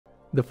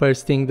The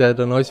first thing that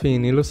annoys me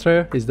in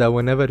Illustrator is that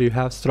whenever you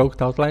have stroked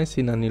outlines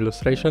in an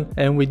illustration,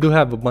 and we do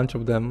have a bunch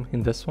of them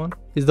in this one,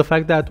 is the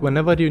fact that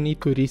whenever you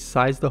need to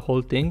resize the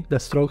whole thing, the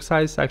stroke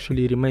size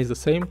actually remains the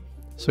same,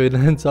 so it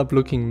ends up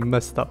looking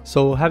messed up.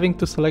 So having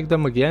to select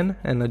them again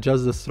and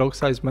adjust the stroke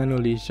size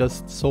manually is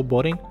just so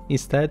boring.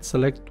 Instead,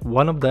 select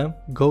one of them,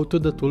 go to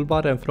the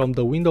toolbar, and from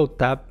the Window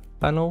tab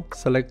panel,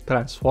 select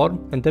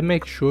Transform, and then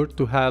make sure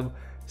to have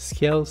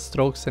Scale,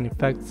 Strokes and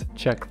Effects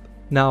checked.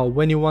 Now,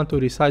 when you want to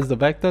resize the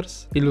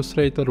vectors,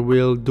 Illustrator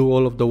will do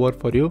all of the work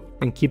for you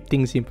and keep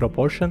things in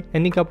proportion,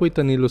 ending up with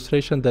an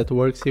illustration that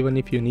works even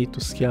if you need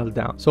to scale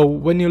down. So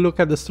when you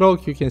look at the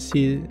stroke, you can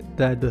see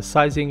that the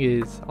sizing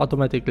is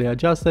automatically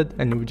adjusted,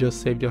 and you've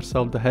just saved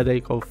yourself the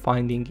headache of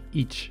finding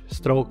each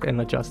stroke and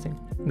adjusting.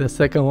 The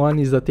second one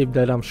is a tip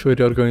that I'm sure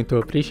you're going to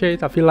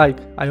appreciate. I feel like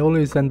I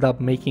always end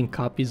up making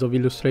copies of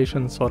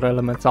illustrations or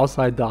elements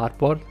outside the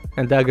artboard,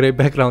 and that gray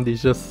background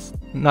is just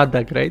not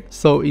that great.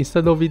 So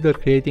instead of either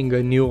creating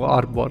a new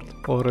artboard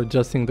or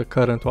adjusting the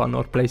current one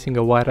or placing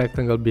a white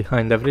rectangle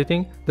behind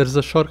everything, there's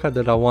a shortcut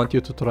that I want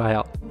you to try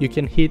out. You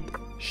can hit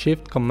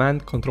Shift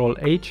Command Control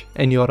H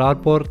and your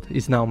artboard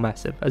is now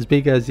massive, as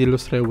big as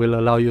Illustrator will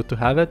allow you to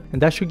have it,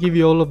 and that should give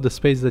you all of the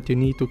space that you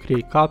need to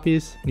create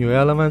copies, new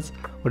elements,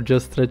 or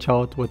just stretch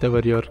out whatever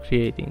you're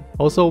creating.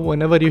 Also,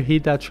 whenever you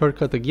hit that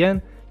shortcut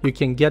again, you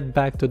can get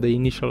back to the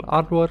initial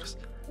artworks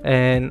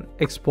and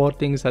export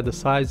things at the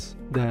size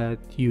that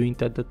you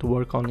intended to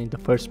work on in the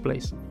first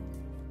place.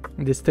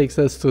 This takes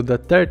us to the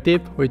third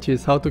tip, which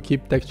is how to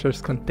keep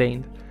textures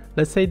contained.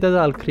 Let's say that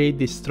I'll create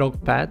this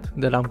stroke path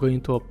that I'm going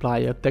to apply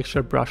a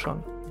texture brush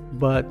on,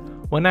 but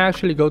when I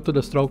actually go to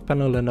the stroke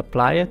panel and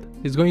apply it,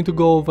 it's going to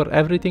go over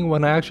everything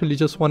when I actually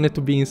just want it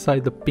to be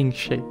inside the pink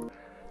shape.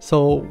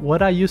 So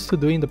what I used to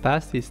do in the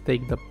past is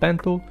take the pen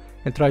tool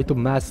and try to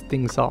mask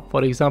things off.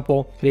 For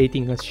example,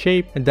 creating a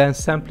shape and then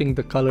sampling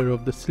the color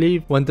of the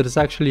sleeve, when there's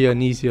actually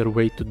an easier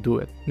way to do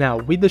it. Now,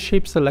 with the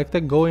shape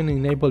selected, go and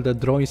enable the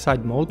draw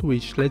inside mode,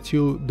 which lets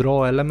you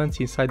draw elements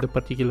inside the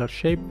particular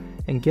shape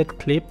and get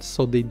clipped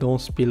so they don't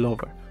spill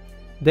over.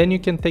 Then you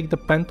can take the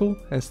pen tool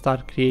and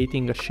start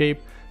creating a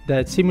shape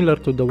that's similar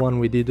to the one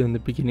we did in the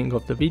beginning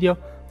of the video,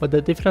 but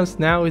the difference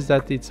now is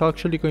that it's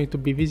actually going to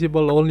be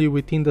visible only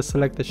within the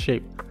selected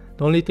shape.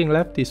 The only thing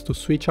left is to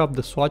switch up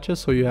the swatches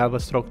so you have a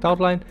stroked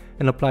outline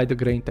and apply the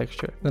grain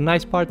texture. The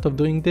nice part of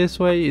doing this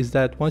way is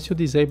that once you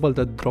disable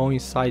the draw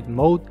inside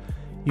mode,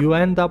 you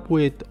end up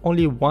with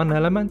only one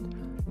element,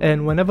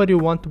 and whenever you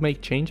want to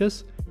make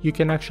changes, you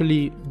can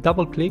actually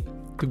double click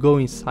to go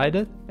inside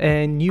it,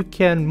 and you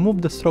can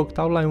move the stroked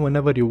outline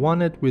whenever you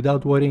want it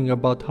without worrying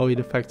about how it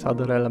affects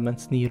other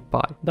elements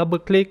nearby. Double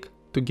click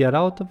to get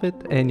out of it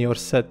and you're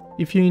set.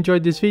 If you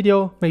enjoyed this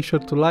video, make sure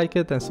to like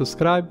it and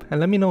subscribe, and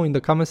let me know in the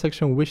comment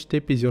section which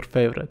tip is your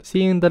favorite.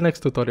 See you in the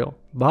next tutorial.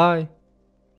 Bye!